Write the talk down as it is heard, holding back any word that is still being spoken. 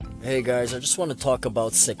Hey guys, I just want to talk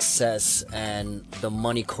about success and the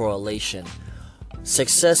money correlation.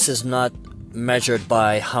 Success is not measured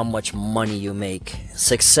by how much money you make.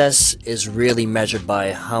 Success is really measured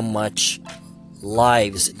by how much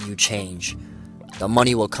lives you change. The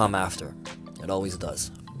money will come after. It always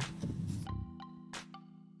does.